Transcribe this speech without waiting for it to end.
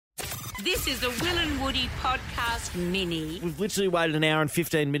This is the Will and Woody podcast mini. We've literally waited an hour and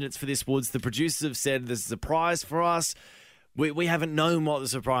 15 minutes for this, Woods. The producers have said there's a surprise for us. We haven't known what the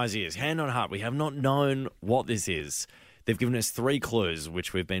surprise is. Hand on heart, we have not known what this is. They've given us 3 clues,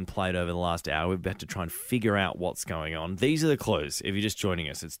 which we've been played over the last hour. We've had to try and figure out what's going on. These are the clues, if you're just joining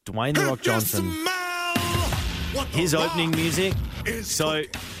us. It's Dwayne The Rock Johnson. His opening music. So,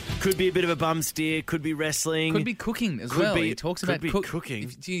 could be a bit of a bum steer, could be wrestling. Could be cooking as Could well. be- He talks could about be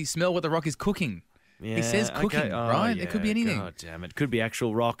cooking. Do you smell what The Rock is cooking? Yeah, He says cooking, okay. Oh, right? yeah, It could be anything. God damn it. Could be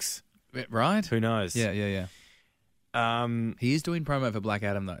actual rocks. Right? Who knows? Yeah. He is doing promo for Black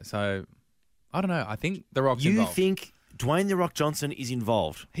Adam, though. So, I don't know. I think The Rock's You involved. think Dwayne The Rock Johnson is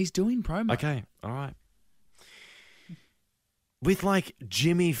involved? He's doing promo. Okay, all right. With, like,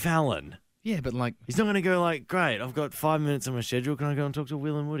 Jimmy Fallon. Yeah, but like, He's not going to go like, great, I've got 5 minutes on my schedule. Can I go and talk to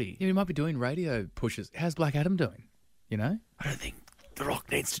Will and Woody? yeah, he might be doing radio pushes. How's Black Adam doing? You know? I don't think The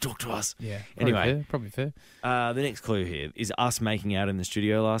Rock needs to talk to us. Yeah. Anyway. Probably fair. The next clue here is us making out in the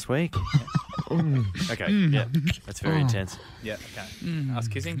studio last week. Okay, yeah, that's very intense. Yeah, okay. Us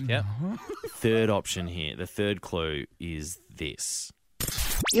kissing? Yeah. Third option here, the third clue is this,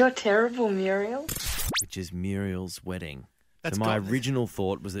 You're terrible, Muriel. which is Muriel's wedding. That's So my got- original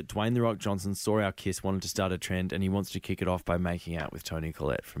thought was that Dwayne The Rock Johnson saw our kiss, wanted to start a trend, and he wants to kick it off by making out with Toni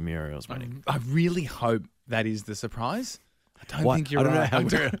Collette from Muriel's wedding. I really hope that is the surprise. I don't What? think you're I don't right.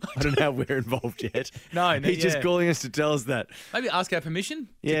 know I don't know how we're involved yet. No, He's just yeah. calling us to tell us that. Maybe ask our permission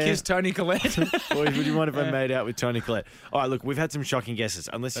Yeah. to kiss Toni Collette. Or would you mind if I made out with Toni Collette? All right, look, we've had some shocking guesses.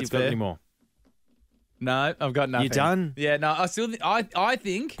 Unless That's you've got fair. any more. No, I've got nothing. You done? Yeah, no, I still I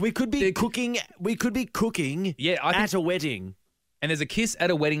think We could be there- cooking. We could be cooking. Yeah, I think- at a wedding. and there's a kiss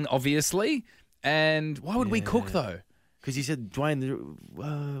at a wedding, obviously. And why would we cook though? Because you said Dwayne.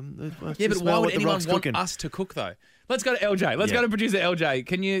 Yeah, but why would anyone want us to cook though? Let's go to LJ. Let's Yeah. go to producer LJ.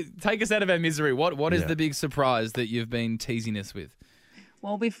 Can you take us out of our misery? What is Yeah. the big surprise that you've been teasing us with?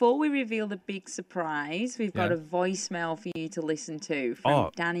 Well, before we reveal the big surprise, we've got Yeah. a voicemail for you to listen to from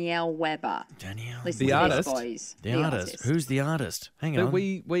Oh. Danielle Weber. Danielle. Listen The to artist? this, boys. The artist. Who's the artist? Hang But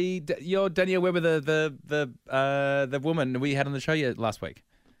on. you're Danielle Weber, the woman we had on the show last week.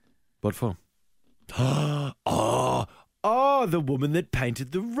 What for? oh, the woman that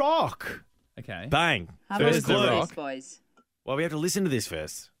painted the rock. Okay. Bang. Have a First listen clue. to Rock. this, boys. Well, we have to listen to this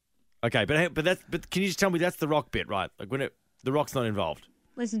first. Okay, but can you just tell me that's the rock bit, right? Like when the rock's not involved.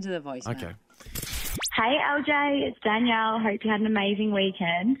 Listen to the voicemail. Okay. Hey LJ, it's Danielle. Hope you had an amazing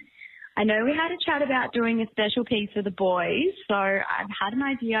weekend. I know we had a chat about doing a special piece for the boys, so I've had an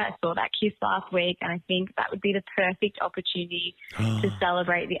idea. I saw that kiss last week, and I think that would be the perfect opportunity to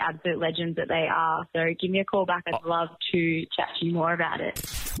celebrate the absolute legends that they are. So give me a call back. I'd love to chat to you more about it.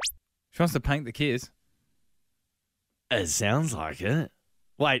 She wants to paint the kiss. It sounds like it.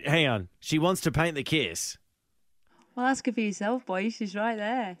 Wait, hang on. She wants to paint the kiss. Well, ask her for yourself, boys. She's right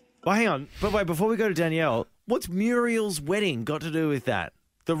there. Well, hang on. But wait, before we go to Danielle, what's Muriel's wedding got to do with that?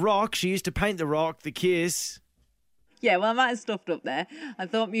 The rock, she used to paint the rock, the kiss. Yeah, well, I might have stuffed up there. I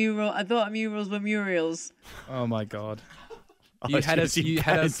thought murals were Muriel's. Oh my god. Oh, You had us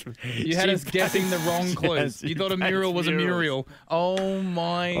guessing the wrong clues. You thought a mural was a mural. Oh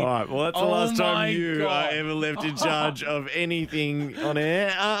my. All right, well, that's the Oh last my time you God. are ever left in charge of anything on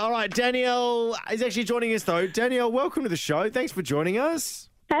air. All right, Danielle is actually joining us, though. Danielle, welcome to the show. Thanks for joining us.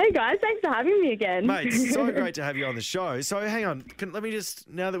 Hey guys, thanks for having me again. Mate, it's so great to have you on the show. So hang on, let me just,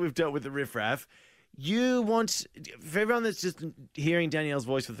 now that we've dealt with the riffraff, you want, for everyone that's just hearing Danielle's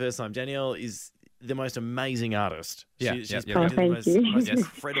voice for the first time, Danielle is the most amazing artist. Yeah, she's yep, painted yep. the most, Oh, thank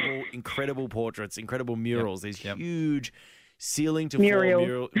you. most incredible portraits, incredible murals, these yep. huge ceiling to Muriel.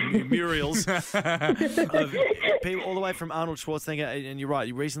 floor murals of people all the way from Arnold Schwarzenegger. And you're right,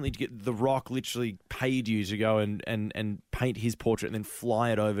 you recently get The Rock literally paid you to go and paint his portrait and then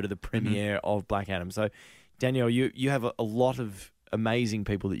fly it over to the premiere of Black Adam. So, Danielle, you have a lot of amazing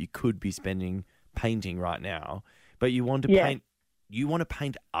people that you could be spending painting right now, but you want to Yeah. paint. You want to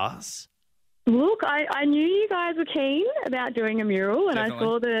paint us? Look, I knew you guys were keen about doing a mural, and Definitely. I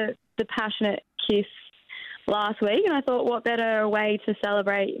saw the passionate kiss last week, and I thought, what better way to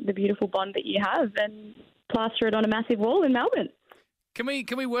celebrate the beautiful bond that you have than plaster it on a massive wall in Melbourne? Can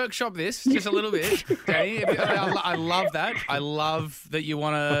we workshop this just a little bit, Danny? I love that. I love that you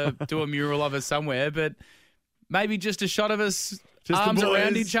want to do a mural of us somewhere, but maybe just a shot of us, Just the arms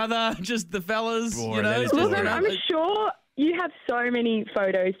around boys. each other, just the fellas. Boy, you know, that is just, Look, boring. I'm sure you have so many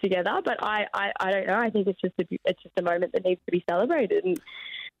photos together, but I don't know. I think it's just a moment that needs to be celebrated. And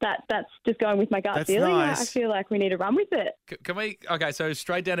that's just going with my gut That's feeling. nice. I feel like we need to run with it. Can we? Okay, so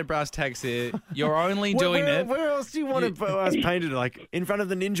straight down to brass tacks here. You're only doing it. Where else do you want us painted? Like in front of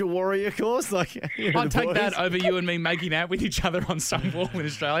the Ninja Warrior course? Like I'd take that over you and me making out with each other on some wall in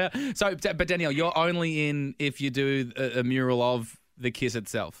Australia. So, but Danielle, you're only in if you do a mural of the kiss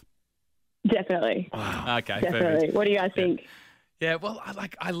itself. Definitely. Okay, Definitely. perfect. What do you guys think? Yeah, well,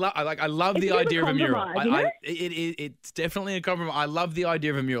 I love It's the a bit of a idea of a mural. compromise, you know? It's definitely a compromise. I love the idea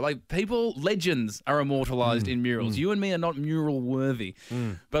of a mural. Like legends are immortalized in murals. You and me are not mural worthy,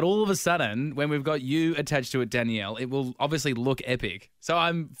 but all of a sudden, when we've got you attached to it, Danielle, it will obviously look epic. So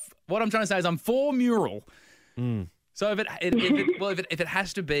what I'm trying to say is I'm for mural. So if it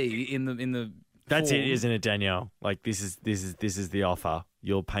has to be in the That's form, it, isn't it, Danielle? Like this is the offer.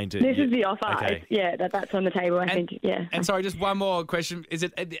 You'll paint it. This is the offer. Okay. That's on the table. I think. Yeah. And sorry, just one more question: is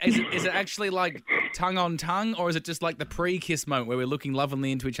it actually like tongue on tongue, or is it just like the pre-kiss moment where we're looking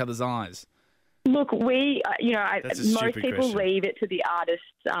lovingly into each other's eyes? Look, we, That's a most stupid people question. leave it to the artist's,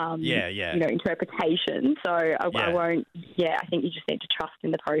 interpretation. So I won't. Yeah, I think you just need to trust in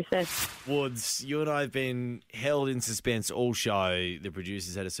the process. Woods, you and I have been held in suspense all show. The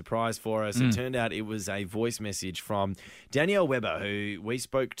producers had a surprise for us. It turned out it was a voice message from Danielle Weber, who we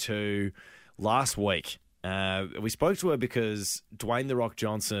spoke to last week. We spoke to her because Dwayne "The Rock"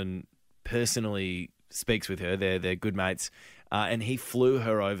 Johnson personally speaks with her. They're good mates. And he flew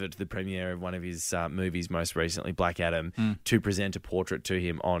her over to the premiere of one of his movies, most recently, Black Adam, to present a portrait to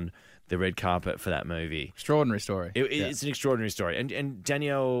him on the red carpet for that movie. Extraordinary story. It's an extraordinary story. And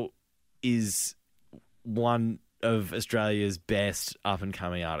Danielle is one of Australia's best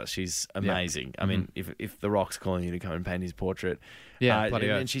up-and-coming artists. She's amazing. I mean, if The Rock's calling you to come and paint his portrait...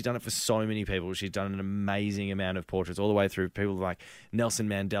 and she's done it for so many people. She's done an amazing amount of portraits, all the way through people like Nelson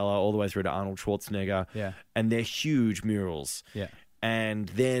Mandela, all the way through to Arnold Schwarzenegger. Yeah. And they're huge murals. Yeah. And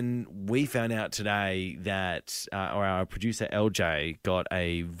then we found out today that our producer LJ got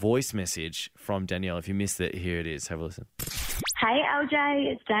a voice message from Danielle. If you missed it, here it is. Have a listen. Hey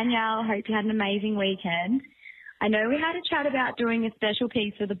LJ, it's Danielle. Hope you had an amazing weekend. I know we had a chat about doing a special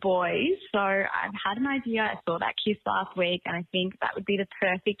piece for the boys, so I've had an idea. I saw that kiss last week, and I think that would be the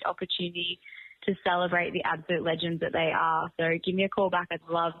perfect opportunity to celebrate the absolute legends that they are. So give me a call back. I'd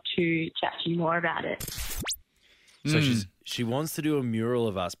love to chat to you more about it. So she wants to do a mural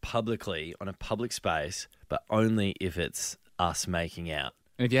of us publicly on a public space, but only if it's us making out.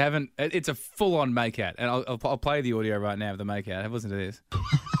 And if you haven't, it's a full-on make-out. And I'll play the audio right now of the make-out. Have a listen to this.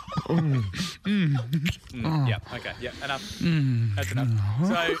 Yeah, okay, yeah, enough. That's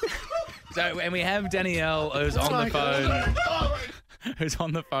enough. So, and we have Danielle who's on the phone. Who's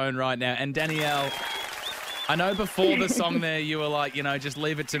on the phone right now. And Danielle, I know before the song there you were like, just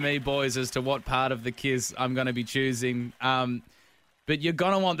leave it to me, boys, as to what part of the kiss I'm going to be choosing. But you're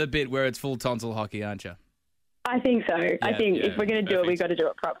going to want the bit where it's full tonsil hockey, aren't you? I think so. I think if we're going to do it, we've got to do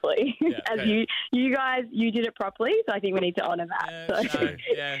it properly. You guys, you did it properly, so I think we need to honour that.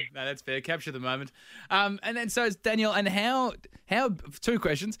 No, that's fair. Capture the moment. And then so it's Danielle, and how two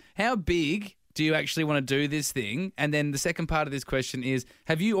questions. How big do you actually want to do this thing? And then the second part of this question is,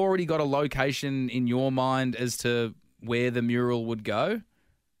 have you already got a location in your mind as to where the mural would go?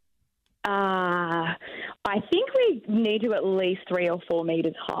 I think we need to at least 3 or 4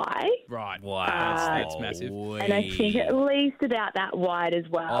 metres high. Right. Wow. That's massive. And I think at least about that wide as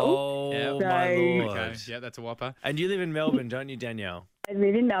well. Oh, my Lord. Okay. Yeah, that's a whopper. And you live in Melbourne, don't you, Danielle? I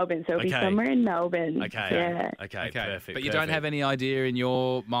live in Melbourne, so it'll be Okay. somewhere in Melbourne. Okay. Yeah. Okay, perfect. But you don't have any idea in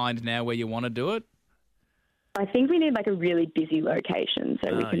your mind now where you want to do it? I think we need like a really busy location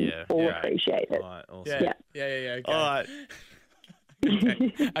so we can all appreciate it. All right, awesome. Yeah. Yeah. Okay. All right.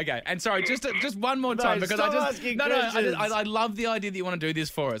 Okay, and sorry, just one more time because stop asking questions. I love the idea that you want to do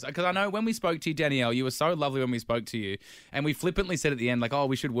this for us because I know when we spoke to you, Danielle, you were so lovely when we spoke to you, and we flippantly said at the end like, oh,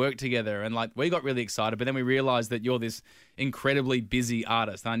 we should work together, and like we got really excited, but then we realised that you're this incredibly busy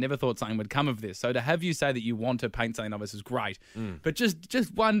artist, and I never thought something would come of this. So to have you say that you want to paint something of us is great, but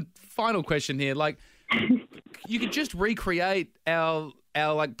just one final question here, like you could just recreate our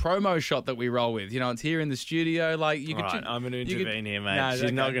like promo shot that we roll with. It's here in the studio. Like you could. Right, I'm going to intervene here, mate. No, She's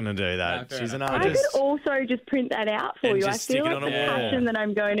okay. not going to do that. No, She's an enough. I artist. could also just print that out for And you. I just stick feel it like on the a wall. passion that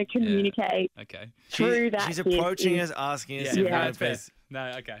I'm going to communicate Okay. through that. She's kiss approaching is- us, asking us Yeah, if no, we're that's fair. best.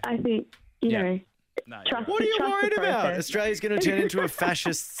 No, okay. I think, you know, No, trust What are you trust the worried about? process. Australia's going to turn into a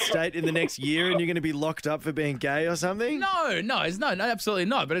fascist state in the next year and you're going to be locked up for being gay or something? No, absolutely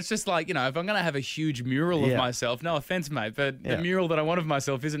not. But it's just like, if I'm going to have a huge mural of Yeah. myself, no offense, mate, but Yeah. the mural that I want of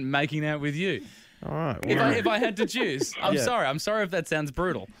myself isn't making out with you. All right. If I had to choose, I'm Yeah. sorry. I'm sorry if that sounds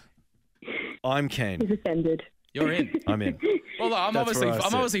brutal. I'm keen. He's offended. You're in. I'm in. Well, look, I'm That's where I sit.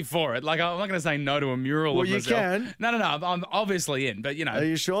 obviously for it. Like, I'm not going to say no to a mural Well, of you myself. can. No. I'm obviously in, but Are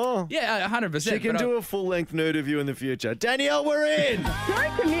you sure? Yeah, 100%. She can do a full-length nude of you in the future. Danielle, we're in!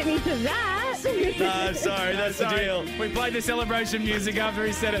 Don't commit me to that. No, sorry, that's the deal. We played the celebration music after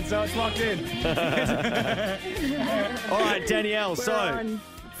he said it, so it's locked in. All right, Danielle, so on.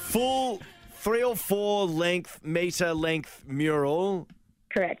 full 3 or 4 meter length mural.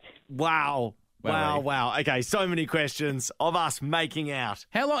 Correct. Wow. Wow. Wow. Okay, so many questions of us making out.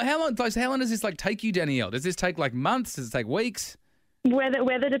 How long does this take you, Danielle? Does this take like months? Does it take weeks?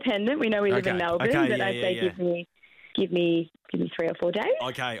 Weather dependent. We know we live in Okay. Melbourne, Okay, but yeah, I'd say yeah. give me 3 or 4 days.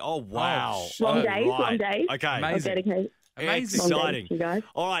 Okay. Oh, wow. Long Oh, days, long right. days. Okay. I'll Amazing. dedicate. Amazing. Long days Exciting. to you guys.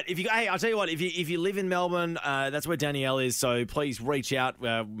 All right. Hey, I'll tell you what. If you live in Melbourne, that's where Danielle is. So please reach out.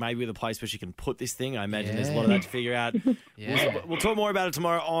 Maybe with a place where she can put this thing. I imagine there's a lot of that to figure out. Yeah. We'll talk more about it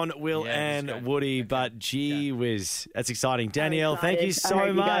tomorrow on Will Yeah, and just go. Woody. But gee whiz, that's exciting. Danielle, thank you excited. I so hope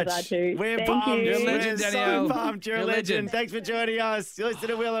you much. guys are too. We're Thank pumped. you. You're a We're legend, so Danielle. pumped. You're a You're a legend. legend. Thanks for joining us. You listen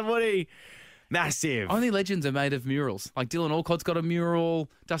to Will and Woody. Massive. Only legends are made of murals. Like Dylan Alcott's got a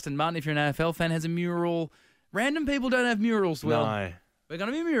mural. Dustin Martin, if you're an AFL fan, has a mural. Random people don't have murals, Will. No, We're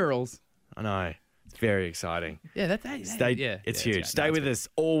going to be murals. I know. It's very exciting. Yeah, it's Huge. great. Stay No, with it's us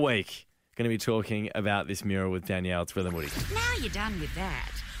all week. Going to be talking about this mural with Danielle. It's Will and Woody. Now you're done with that,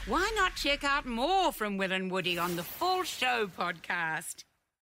 why not check out more from Will and Woody on the Full Show podcast?